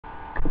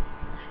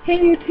Hey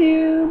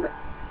YouTube!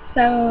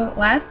 So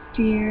last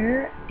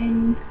year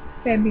in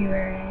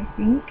February, I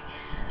think,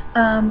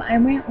 I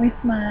went with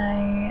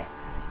my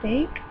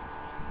stake,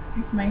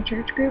 with my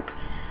church group,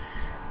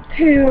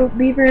 to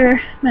Beaver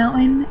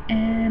Mountain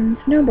and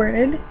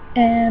snowboarded.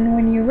 And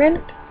when you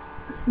rent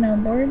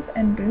snowboards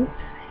and boots,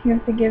 you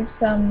have to give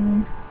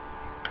some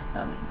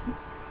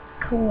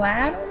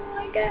collateral,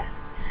 I guess.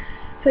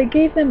 So I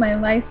gave them my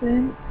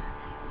license,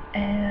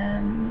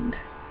 and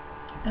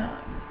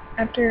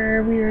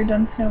after we were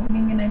done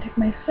snowboarding and I took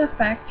my stuff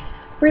back,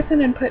 the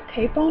person had put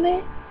tape on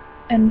it,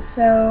 and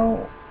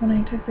so when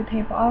I took the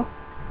tape off,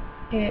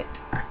 it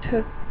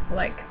took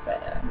like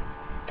I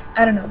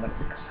don't know what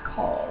it's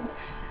called,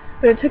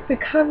 but it took the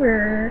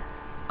cover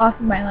off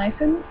of my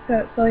license, so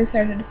it slowly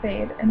started to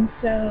fade. And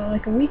so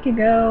like a week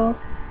ago,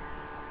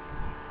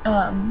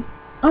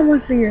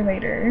 almost a year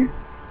later,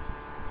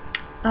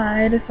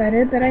 I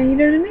decided that I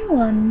needed a new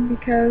one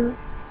because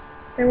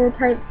there were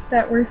parts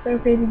that were so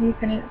faded you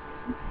couldn't.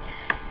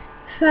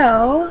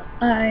 So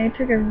I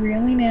took a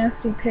really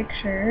nasty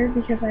picture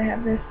because I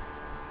have this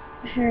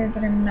hair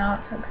that I'm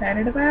not so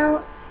excited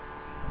about,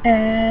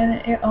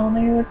 and it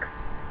only looks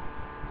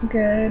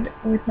good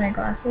with my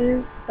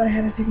glasses, but I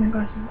had to take my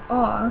glasses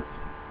off,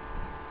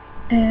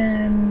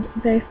 and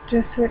they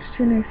just switched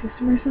to a new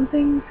system or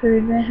something, so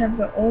they didn't have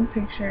the old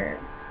picture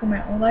for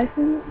my old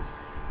license,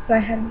 so I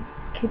had to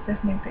keep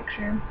this new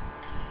picture.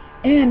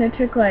 And it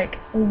took like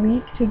a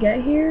week to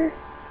get here,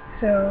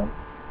 so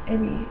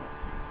maybe.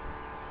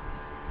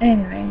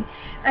 Anyway,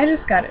 I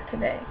just got it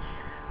today.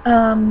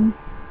 And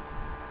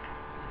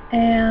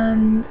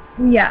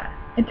yeah,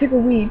 it took a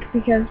week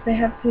because they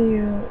have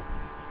to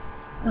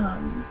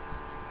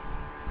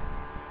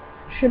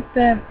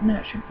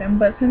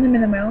but send them in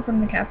the mail from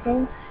the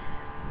capital.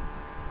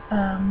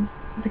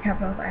 The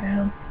capital of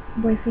Idaho,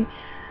 Boise.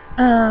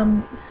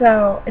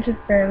 So it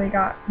just barely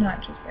got, not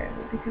just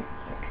barely, because it's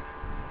like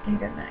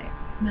 8 at night,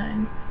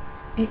 9,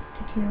 8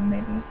 to 2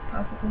 maybe,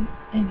 possibly.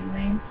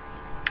 Anyway,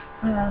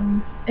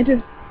 it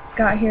just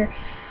got here,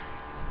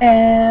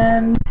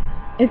 and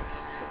it's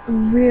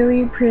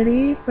really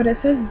pretty, but it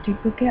says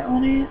duplicate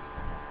on it,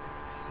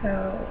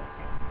 so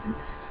it's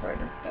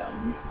sort of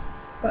dumb.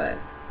 But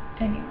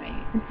anyway,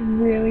 it's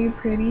really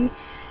pretty,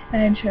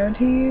 and I'd show it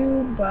to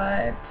you,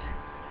 but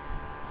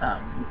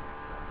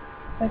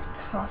that's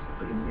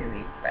possibly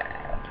really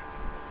bad.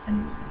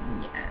 And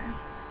yeah.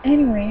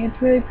 Anyway, it's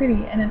really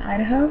pretty, and in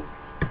Idaho,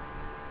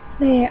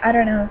 I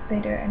don't know if they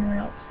do it anywhere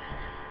else,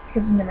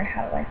 because I've never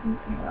had a license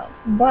anywhere else,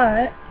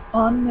 but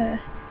on the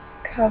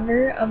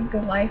cover of the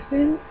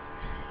license,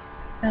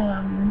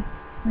 when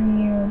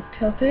you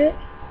tilt it,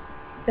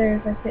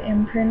 there's like the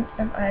imprint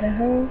of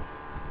Idaho,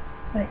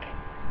 like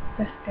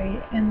the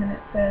state, and then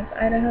it says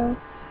Idaho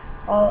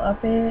all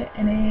up it,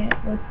 and it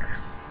looks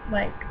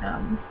like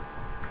a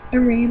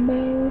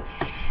rainbow,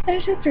 and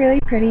it's just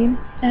really pretty,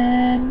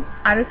 and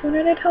I just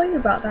wanted to tell you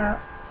about that.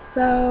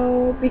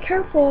 So be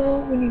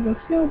careful when you go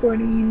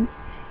snowboarding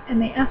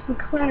and they ask for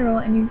collateral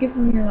and you give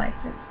them your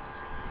license.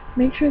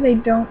 Make sure they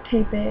don't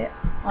tape it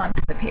onto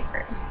the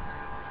paper.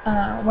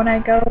 When I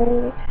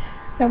go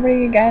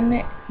snowboarding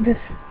again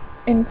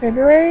in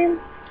February,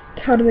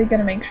 totally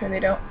gonna make sure they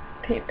don't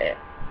tape it,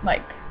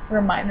 like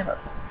remind them of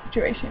the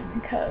situation,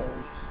 because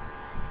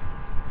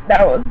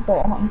that was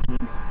bull honky.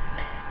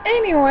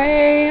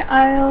 Anyway,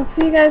 I'll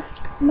see you guys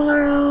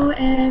tomorrow,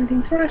 and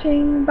thanks for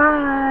watching.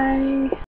 Bye!